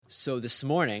So this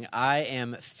morning, I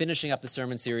am finishing up the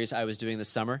sermon series I was doing this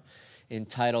summer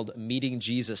entitled Meeting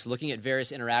Jesus, looking at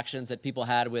various interactions that people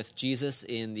had with Jesus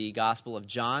in the Gospel of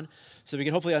John, so we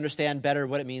can hopefully understand better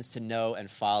what it means to know and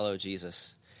follow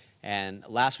Jesus. And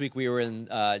last week we were in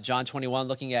John 21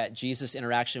 looking at Jesus'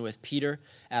 interaction with Peter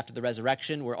after the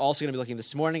resurrection. We're also going to be looking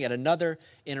this morning at another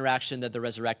interaction that the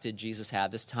resurrected Jesus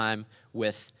had, this time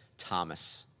with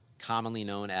Thomas, commonly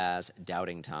known as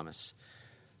Doubting Thomas.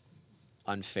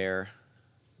 Unfair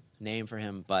name for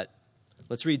him, but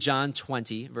let's read John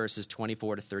 20, verses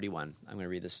 24 to 31. I'm going to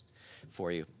read this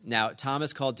for you. Now,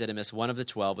 Thomas, called Didymus, one of the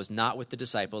 12, was not with the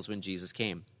disciples when Jesus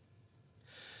came.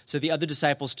 So the other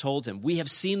disciples told him, "We have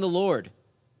seen the Lord."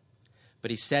 But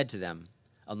he said to them,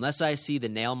 "Unless I see the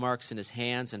nail marks in his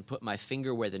hands and put my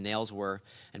finger where the nails were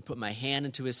and put my hand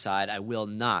into his side, I will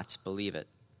not believe it."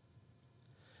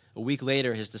 A week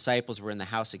later, his disciples were in the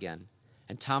house again,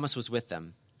 and Thomas was with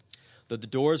them. Though the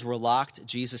doors were locked,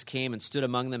 Jesus came and stood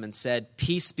among them and said,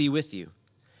 "Peace be with you."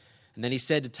 And then he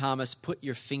said to Thomas, "Put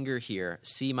your finger here,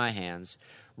 see my hands.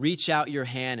 Reach out your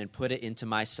hand and put it into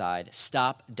my side.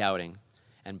 Stop doubting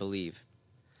and believe."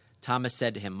 Thomas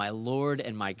said to him, "My Lord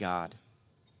and my God."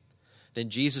 Then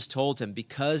Jesus told him,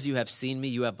 "Because you have seen me,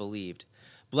 you have believed.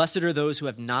 Blessed are those who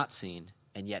have not seen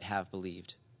and yet have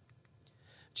believed."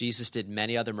 Jesus did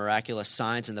many other miraculous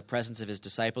signs in the presence of his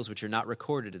disciples, which are not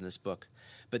recorded in this book.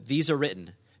 But these are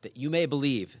written that you may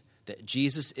believe that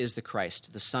Jesus is the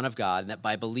Christ, the Son of God, and that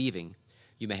by believing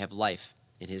you may have life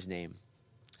in his name.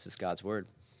 This is God's word.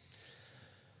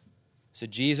 So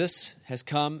Jesus has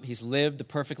come, he's lived the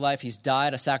perfect life, he's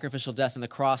died a sacrificial death on the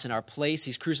cross in our place,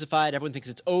 he's crucified, everyone thinks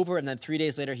it's over, and then 3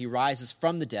 days later he rises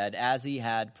from the dead as he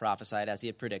had prophesied, as he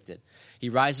had predicted. He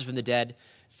rises from the dead.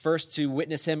 First to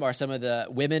witness him are some of the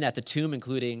women at the tomb,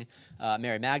 including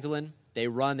Mary Magdalene. They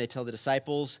run, they tell the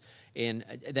disciples, and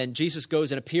then Jesus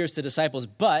goes and appears to the disciples,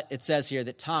 but it says here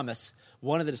that Thomas,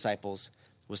 one of the disciples,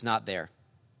 was not there.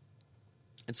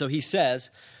 And so he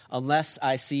says, "Unless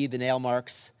I see the nail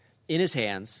marks in his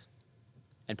hands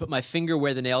and put my finger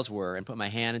where the nails were and put my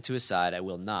hand into his side, I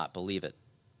will not believe it."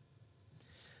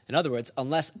 In other words,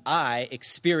 unless I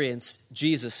experience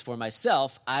Jesus for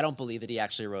myself, I don't believe that he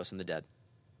actually rose from the dead.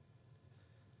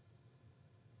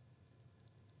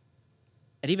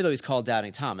 And even though he's called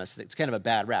Doubting Thomas, it's kind of a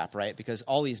bad rap, right? Because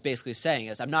all he's basically saying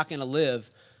is, I'm not going to live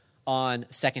on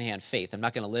secondhand faith. I'm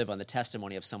not going to live on the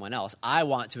testimony of someone else. I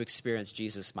want to experience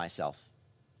Jesus myself.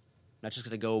 I'm not just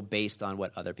going to go based on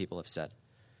what other people have said.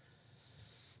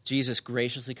 Jesus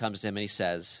graciously comes to him and he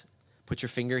says, "Put your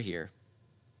finger here.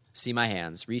 See my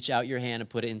hands. Reach out your hand and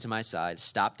put it into my side.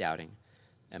 Stop doubting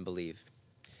and believe."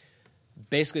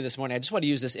 Basically this morning, I just want to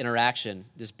use this interaction,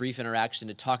 this brief interaction,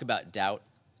 to talk about doubt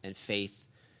and faith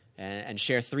and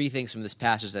share three things from this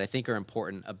passage that I think are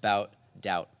important about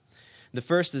doubt. The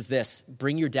first is this: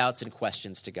 bring your doubts and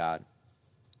questions to God.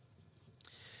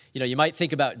 You know, you might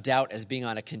think about doubt as being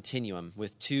on a continuum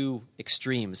with two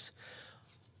extremes.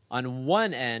 On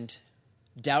one end,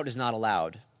 doubt is not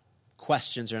allowed.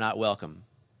 Questions are not welcome.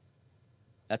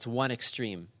 That's one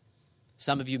extreme.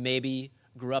 Some of you maybe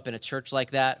grew up in a church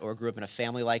like that or grew up in a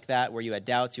family like that where you had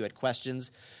doubts, you had questions,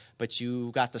 but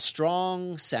you got the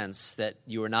strong sense that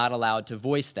you were not allowed to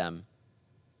voice them.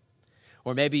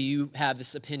 Or maybe you have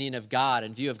this opinion of God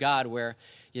and view of God where,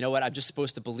 you know what, I'm just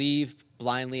supposed to believe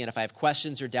blindly, and if I have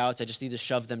questions or doubts, I just need to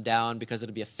shove them down because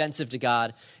it'll be offensive to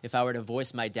God if I were to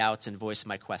voice my doubts and voice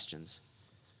my questions.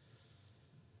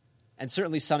 And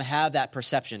certainly some have that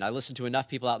perception. I listen to enough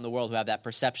people out in the world who have that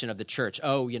perception of the church.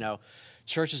 Oh, you know,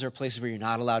 churches are places where you're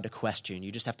not allowed to question.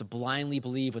 You just have to blindly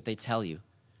believe what they tell you.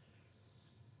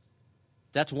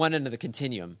 That's one end of the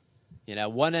continuum. You know,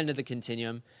 one end of the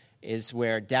continuum is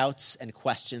where doubts and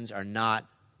questions are not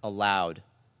allowed.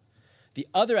 The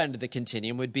other end of the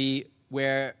continuum would be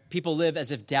where people live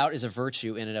as if doubt is a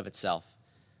virtue in and of itself.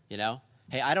 You know,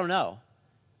 hey, I don't know.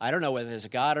 I don't know whether there's a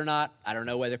God or not. I don't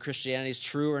know whether Christianity is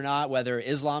true or not, whether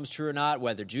Islam's true or not,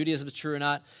 whether Judaism is true or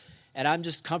not. And I'm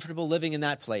just comfortable living in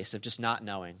that place of just not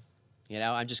knowing. You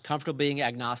know, I'm just comfortable being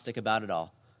agnostic about it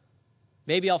all.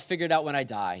 Maybe I'll figure it out when I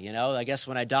die, you know. I guess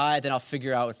when I die, then I'll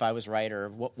figure out if I was right or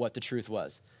what the truth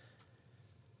was.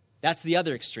 That's the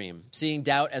other extreme, seeing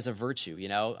doubt as a virtue, you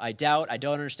know. I doubt, I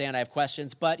don't understand, I have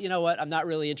questions, but you know what? I'm not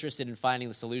really interested in finding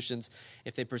the solutions.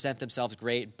 If they present themselves,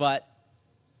 great, but,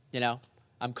 you know,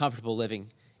 I'm comfortable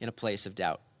living in a place of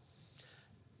doubt.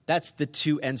 That's the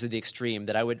two ends of the extreme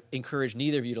that I would encourage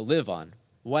neither of you to live on.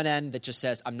 One end that just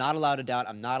says, I'm not allowed to doubt,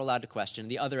 I'm not allowed to question.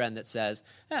 The other end that says,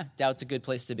 doubt's a good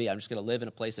place to be. I'm just going to live in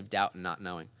a place of doubt and not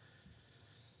knowing.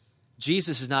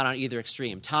 Jesus is not on either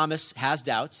extreme. Thomas has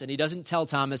doubts, and he doesn't tell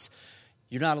Thomas,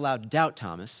 You're not allowed to doubt,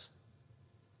 Thomas.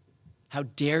 How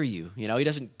dare you? He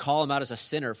doesn't call him out as a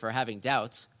sinner for having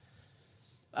doubts.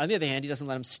 On the other hand, he doesn't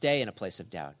let him stay in a place of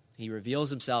doubt. He reveals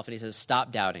himself and he says,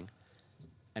 stop doubting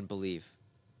and believe.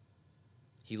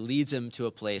 He leads him to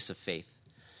a place of faith.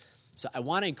 So I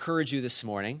want to encourage you this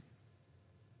morning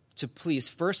to please,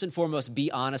 first and foremost, be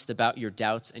honest about your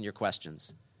doubts and your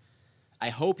questions. I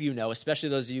hope you know, especially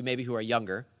those of you maybe who are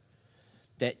younger,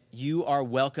 that you are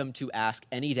welcome to ask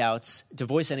any doubts, to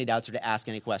voice any doubts, or to ask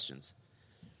any questions.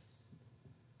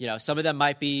 Some of them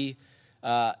might be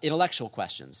intellectual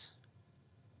questions.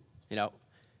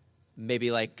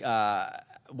 Maybe like,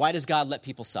 why does God let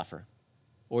people suffer?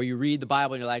 Or you read the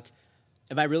Bible and you're like,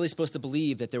 am I really supposed to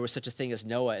believe that there was such a thing as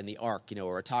Noah and the ark,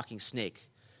 or a talking snake?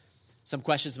 Some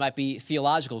questions might be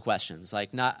theological questions,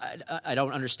 like I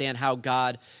don't understand how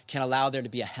God can allow there to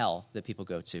be a hell that people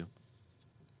go to.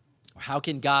 Or how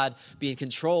can God be in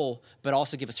control but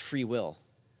also give us free will?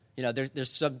 There's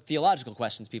some theological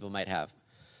questions people might have.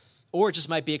 Or it just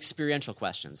might be experiential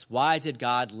questions. Why did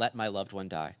God let my loved one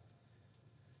die?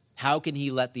 How can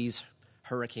he let these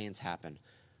hurricanes happen?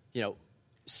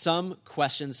 Some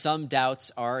questions, some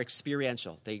doubts are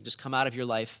experiential. They just come out of your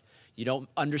life. You don't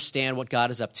understand what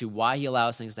God is up to, why he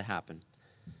allows things to happen.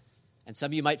 And some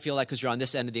of you might feel like because you're on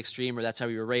this end of the extreme or that's how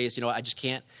you were raised, I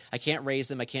can't raise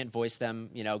them, I can't voice them,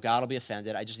 God will be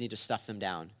offended, I just need to stuff them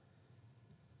down.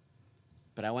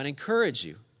 But I want to encourage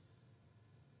you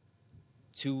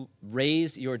to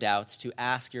raise your doubts, to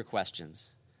ask your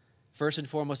questions. First and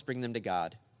foremost, bring them to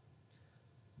God.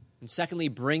 And secondly,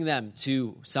 bring them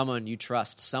to someone you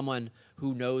trust, someone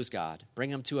who knows God. Bring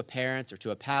them to a parent or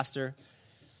to a pastor.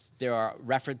 There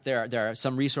are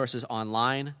some resources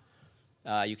online.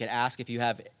 You can ask if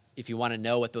you want to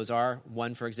know what those are.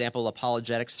 One, for example,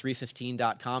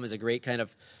 apologetics315.com is a great kind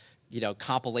of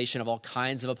compilation of all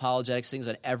kinds of apologetics things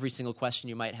on every single question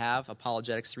you might have.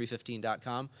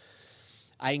 Apologetics315.com.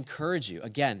 I encourage you,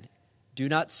 again, do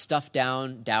not stuff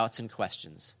down doubts and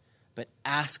questions, but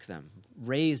ask them,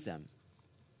 raise them,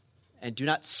 and do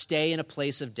not stay in a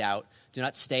place of doubt. Do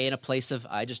not stay in a place of,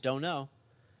 I just don't know,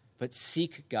 but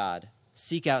seek God.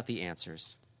 Seek out the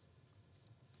answers.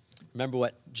 Remember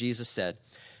what Jesus said,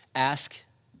 ask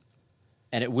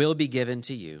and it will be given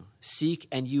to you. Seek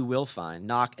and you will find.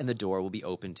 Knock and the door will be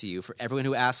opened to you. For everyone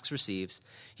who asks receives.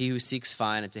 He who seeks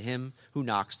finds, and to him who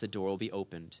knocks the door will be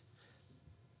opened.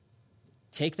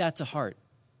 Take that to heart.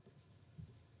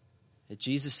 That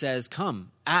Jesus says,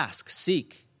 come, ask,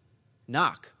 seek,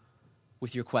 knock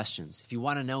with your questions. If you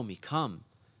want to know me, come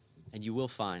and you will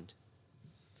find.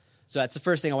 So that's the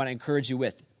first thing I want to encourage you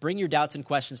with. Bring your doubts and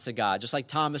questions to God. Just like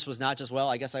Thomas was not just, well,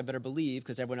 I guess I better believe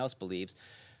because everyone else believes.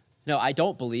 No, I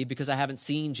don't believe because I haven't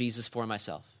seen Jesus for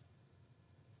myself.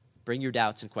 Bring your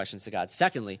doubts and questions to God.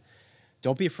 Secondly,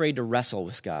 don't be afraid to wrestle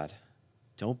with God.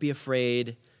 Don't be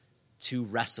afraid to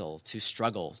wrestle, to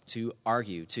struggle, to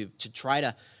argue, to try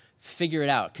to figure it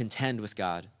out, contend with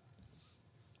God.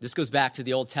 This goes back to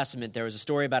the Old Testament. There was a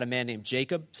story about a man named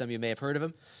Jacob. Some of you may have heard of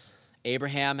him.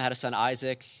 Abraham had a son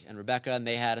Isaac and Rebekah, and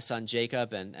they had a son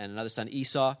Jacob and another son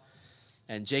Esau.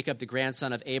 And Jacob, the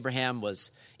grandson of Abraham,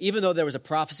 was, even though there was a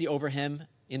prophecy over him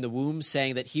in the womb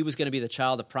saying that he was going to be the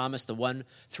child of promise, the one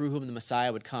through whom the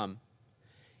Messiah would come,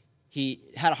 he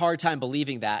had a hard time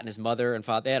believing that, and his mother and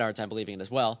father, they had a hard time believing it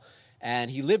as well. And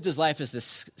he lived his life as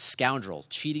this scoundrel,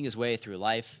 cheating his way through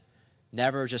life,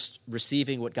 never just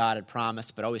receiving what God had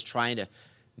promised, but always trying to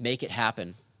make it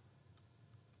happen,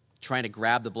 trying to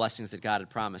grab the blessings that God had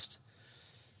promised.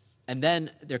 And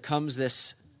then there comes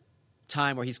this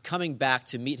time where he's coming back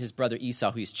to meet his brother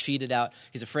Esau, who he's cheated out.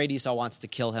 He's afraid Esau wants to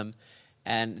kill him.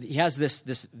 And he has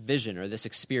this vision or this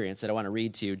experience that I want to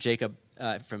read to you. Jacob,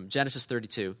 from Genesis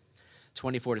 32,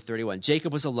 24 to 31.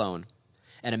 Jacob was alone,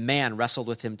 and a man wrestled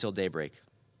with him till daybreak.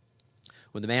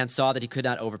 When the man saw that he could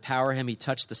not overpower him, he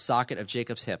touched the socket of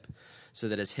Jacob's hip, so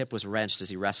that his hip was wrenched as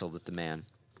he wrestled with the man.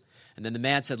 And then the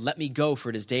man said, "Let me go, for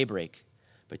it is daybreak."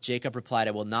 But Jacob replied,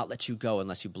 "I will not let you go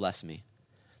unless you bless me."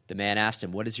 The man asked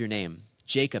him, "What is your name?"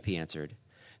 "Jacob," he answered.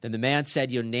 Then the man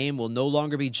said, "Your name will no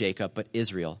longer be Jacob, but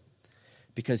Israel,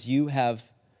 because you have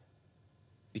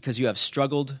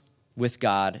struggled with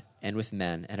God and with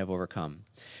men and have overcome."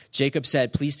 Jacob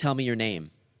said, "Please tell me your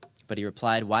name." But he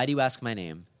replied, "Why do you ask my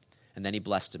name?" And then he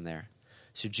blessed him there.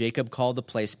 So Jacob called the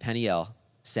place Peniel,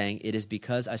 saying, "It is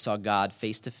because I saw God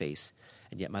face to face,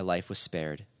 and yet my life was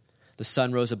spared." The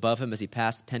sun rose above him as he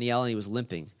passed Peniel, and he was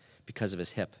limping because of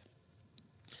his hip.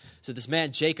 So this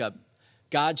man, Jacob,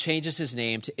 God changes his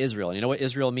name to Israel. And you know what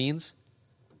Israel means?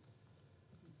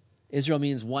 Israel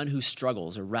means one who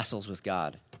struggles or wrestles with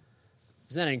God.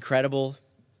 Isn't that an incredible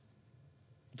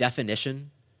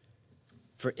definition?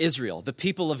 For Israel, the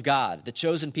people of God, the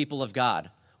chosen people of God.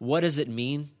 What does it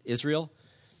mean, Israel?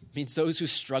 It means those who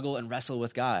struggle and wrestle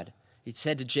with God. He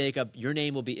said to Jacob, your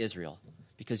name will be Israel,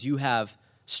 because you have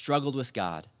struggled with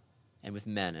God and with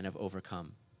men and have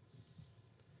overcome.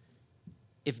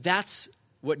 If that's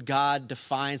what God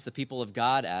defines the people of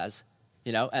God as,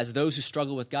 as those who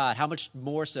struggle with God, how much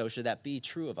more so should that be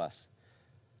true of us?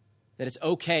 That it's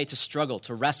okay to struggle,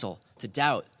 to wrestle, to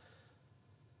doubt.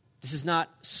 This is not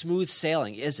smooth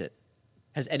sailing, is it?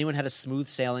 Has anyone had a smooth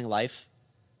sailing life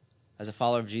as a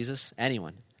follower of Jesus?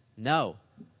 Anyone? No.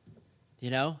 I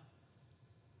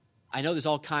know there's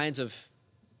all kinds of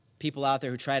people out there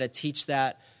who try to teach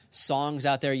that. Songs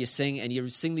out there you sing, and you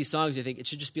sing these songs, you think it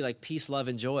should just be like peace, love,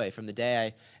 and joy from the day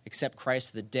I accept Christ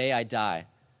to the day I die.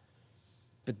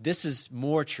 But this is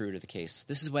more true to the case.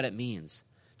 This is what it means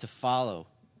to follow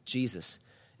Jesus,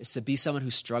 is to be someone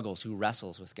who struggles, who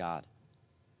wrestles with God.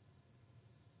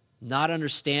 Not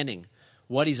understanding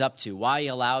what he's up to, why he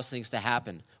allows things to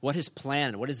happen, what his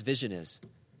plan, what his vision is.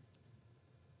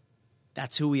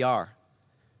 That's who we are.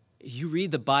 You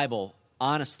read the Bible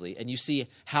honestly, and you see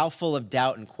how full of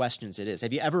doubt and questions it is.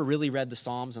 Have you ever really read the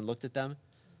Psalms and looked at them?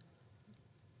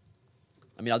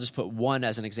 I'll just put one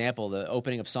as an example, the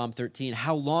opening of Psalm 13.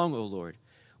 How long, O Lord,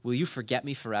 will you forget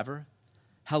me forever?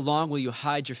 How long will you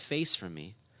hide your face from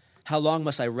me? How long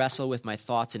must I wrestle with my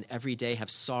thoughts and every day have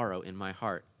sorrow in my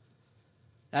heart?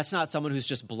 That's not someone who's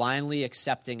just blindly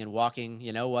accepting and walking,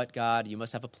 you know what, God, you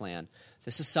must have a plan.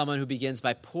 This is someone who begins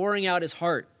by pouring out his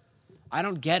heart. I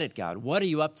don't get it, God. What are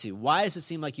you up to? Why does it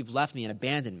seem like you've left me and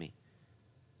abandoned me?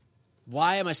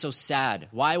 Why am I so sad?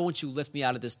 Why won't you lift me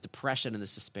out of this depression and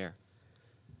this despair?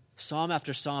 Psalm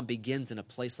after psalm begins in a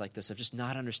place like this of just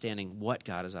not understanding what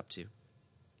God is up to.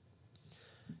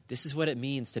 This is what it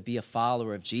means to be a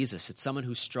follower of Jesus. It's someone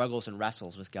who struggles and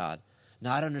wrestles with God,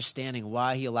 not understanding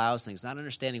why he allows things, not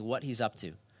understanding what he's up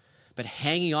to, but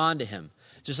hanging on to him,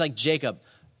 just like Jacob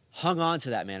hung on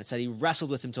to that man and said he wrestled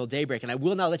with him till daybreak, and I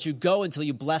will not let you go until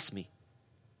you bless me.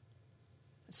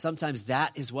 And sometimes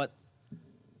that is what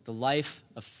the life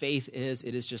of faith is.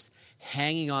 It is just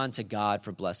hanging on to God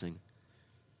for blessing.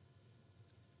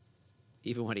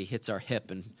 Even when he hits our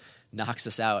hip and knocks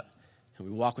us out, and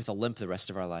we walk with a limp the rest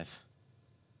of our life.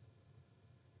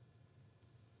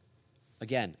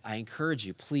 Again, I encourage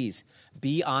you, please,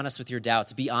 be honest with your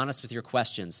doubts. Be honest with your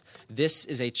questions. This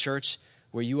is a church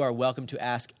where you are welcome to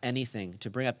ask anything, to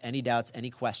bring up any doubts, any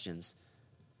questions.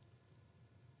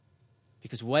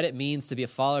 Because what it means to be a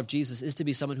follower of Jesus is to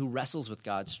be someone who wrestles with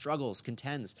God, struggles,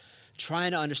 contends,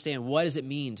 trying to understand what does it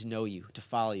mean to know you, to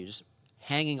follow you, just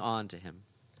hanging on to him.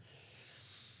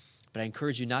 But I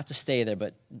encourage you not to stay there,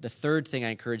 but the third thing I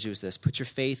encourage you is this: put your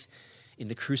faith in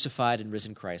the crucified and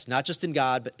risen Christ. Not just in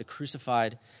God, but the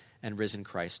crucified and risen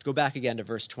Christ. Go back again to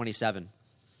verse 27.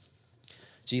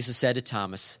 Jesus said to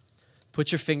Thomas,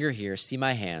 put your finger here, see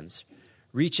my hands.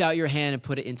 Reach out your hand and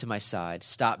put it into my side.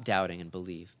 Stop doubting and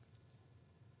believe.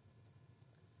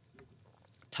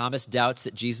 Thomas doubts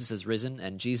that Jesus has risen,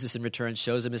 and Jesus in return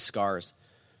shows him his scars.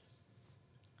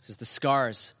 This is the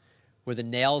scars where the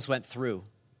nails went through.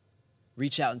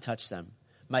 Reach out and touch them.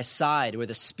 My side, where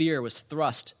the spear was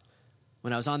thrust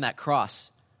when I was on that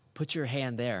cross. Put your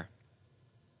hand there.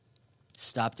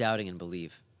 Stop doubting and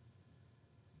believe.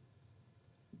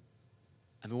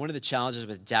 One of the challenges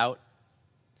with doubt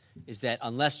is that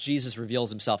unless Jesus reveals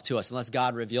himself to us, unless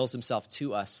God reveals himself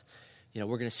to us, we're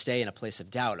going to stay in a place of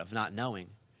doubt, of not knowing.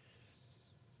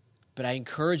 But I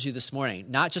encourage you this morning,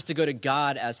 not just to go to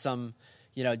God as some,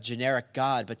 generic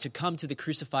God, but to come to the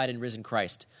crucified and risen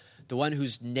Christ, the one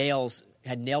whose nails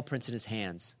had nail prints in his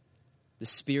hands, the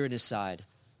spear in his side,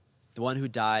 the one who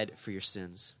died for your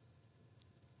sins.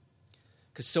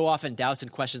 Because so often doubts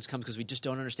and questions come because we just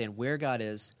don't understand where God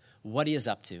is, what he is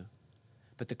up to.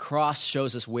 But the cross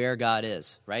shows us where God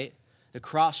is, right? The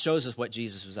cross shows us what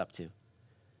Jesus was up to.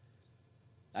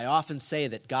 I often say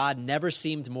that God never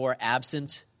seemed more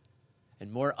absent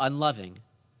and more unloving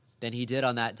than he did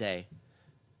on that day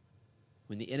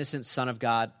when the innocent Son of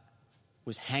God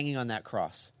was hanging on that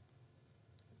cross.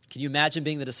 Can you imagine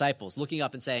being the disciples, looking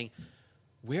up and saying,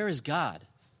 where is God?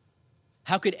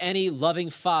 How could any loving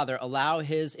father allow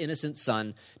his innocent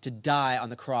son to die on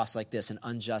the cross like this, an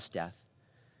unjust death?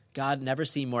 God never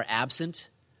seemed more absent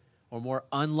or more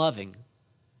unloving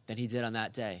than he did on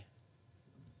that day.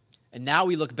 And now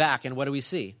we look back, and what do we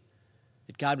see?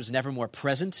 That God was never more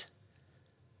present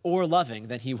or loving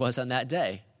than he was on that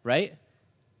day, right?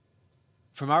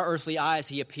 From our earthly eyes,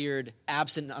 he appeared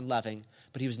absent and unloving,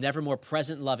 but he was never more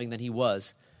present and loving than he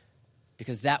was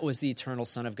because that was the eternal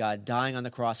Son of God dying on the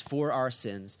cross for our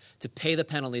sins to pay the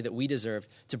penalty that we deserve,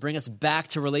 to bring us back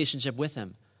to relationship with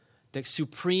him. The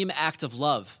supreme act of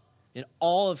love in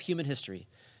all of human history,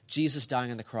 Jesus dying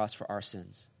on the cross for our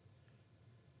sins.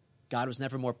 God was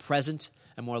never more present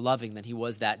and more loving than he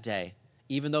was that day,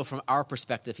 even though from our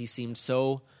perspective he seemed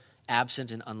so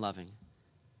absent and unloving.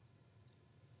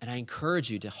 And I encourage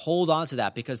you to hold on to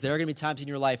that, because there are going to be times in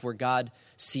your life where God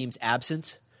seems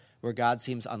absent, where God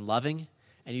seems unloving,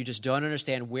 and you just don't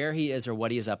understand where he is or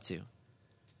what he is up to.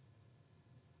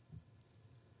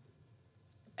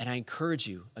 And I encourage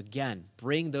you, again,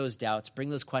 bring those doubts, bring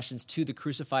those questions to the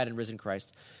crucified and risen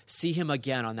Christ. See him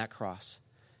again on that cross.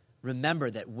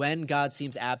 Remember that when God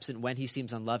seems absent, when he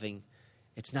seems unloving,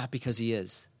 it's not because he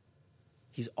is.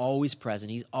 He's always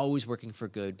present. He's always working for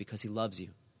good because he loves you.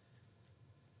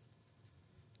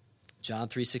 John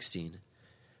 3:16,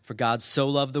 for God so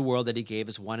loved the world that he gave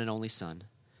his one and only Son,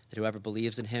 that whoever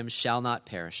believes in him shall not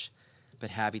perish, but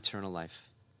have eternal life.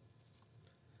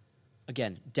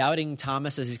 Again, doubting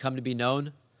Thomas as he's come to be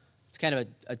known, it's kind of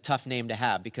a tough name to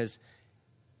have, because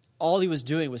all he was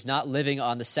doing was not living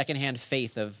on the secondhand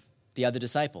faith of the other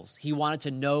disciples. He wanted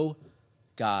to know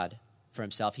God for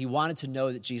himself. He wanted to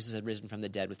know that Jesus had risen from the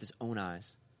dead with his own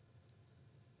eyes.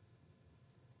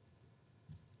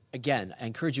 Again, I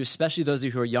encourage you, especially those of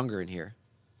you who are younger in here,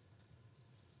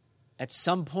 at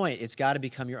some point, it's got to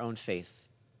become your own faith.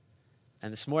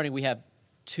 And this morning, we have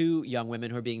 2 young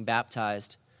women who are being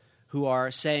baptized who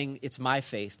are saying, it's my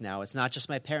faith now. It's not just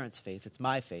my parents' faith. It's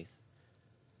my faith.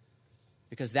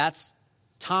 Because that's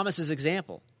Thomas's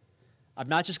example. I'm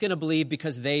not just going to believe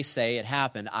because they say it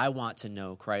happened. I want to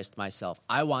know Christ myself.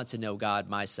 I want to know God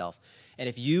myself. And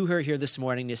if you are here this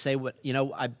morning to say,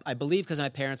 I believe because my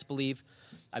parents believe,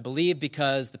 I believe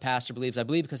because the pastor believes, I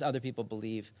believe because other people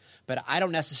believe, but I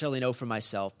don't necessarily know for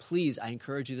myself, please, I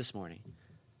encourage you this morning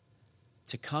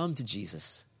to come to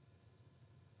Jesus,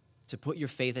 to put your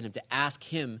faith in him, to ask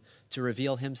him to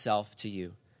reveal himself to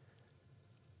you,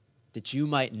 that you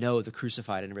might know the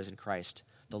crucified and risen Christ,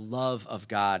 the love of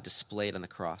God displayed on the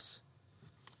cross.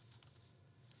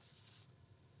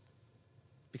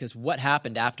 Because what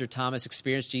happened after Thomas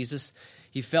experienced Jesus?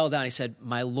 He fell down. He said,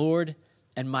 my Lord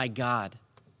and my God.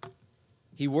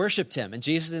 He worshiped him. And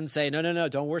Jesus didn't say, no,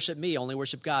 don't worship me, only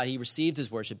worship God. He received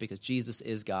his worship because Jesus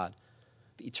is God,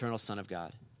 the eternal Son of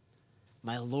God.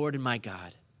 My Lord and my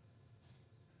God.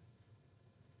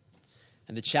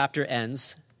 And the chapter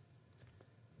ends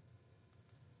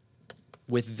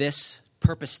with this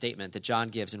purpose statement that John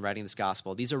gives in writing this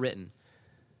gospel. These are written.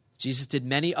 Jesus did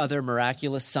many other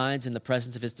miraculous signs in the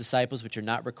presence of his disciples, which are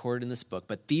not recorded in this book,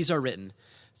 but these are written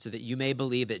so that you may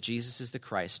believe that Jesus is the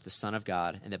Christ, the Son of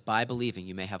God, and that by believing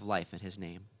you may have life in his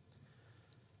name.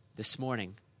 This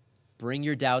morning, bring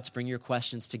your doubts, bring your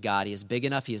questions to God. He is big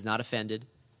enough. He is not offended.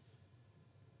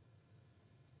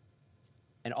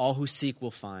 And all who seek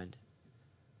will find.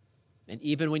 And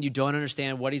even when you don't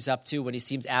understand what he's up to, when he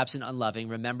seems absent, unloving,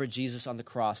 remember Jesus on the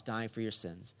cross dying for your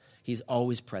sins. He's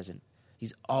always present.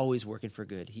 He's always working for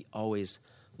good. He always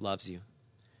loves you.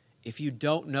 If you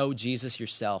don't know Jesus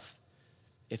yourself,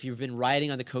 if you've been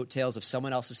riding on the coattails of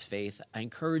someone else's faith, I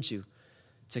encourage you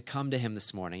to come to him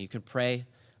this morning. You can pray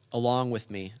along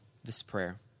with me this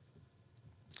prayer.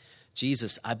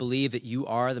 Jesus, I believe that you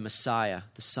are the Messiah,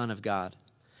 the Son of God.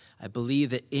 I believe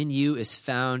that in you is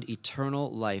found eternal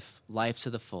life, life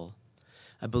to the full.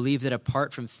 I believe that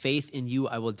apart from faith in you,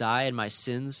 I will die in my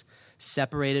sins,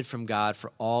 separated from God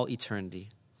for all eternity.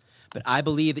 But I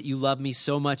believe that you love me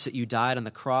so much that you died on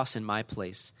the cross in my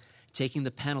place, taking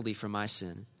the penalty for my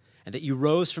sin, and that you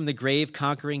rose from the grave,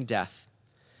 conquering death.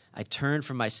 I turn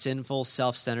from my sinful,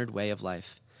 self-centered way of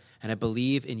life, and I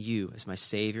believe in you as my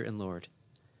Savior and Lord.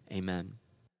 Amen.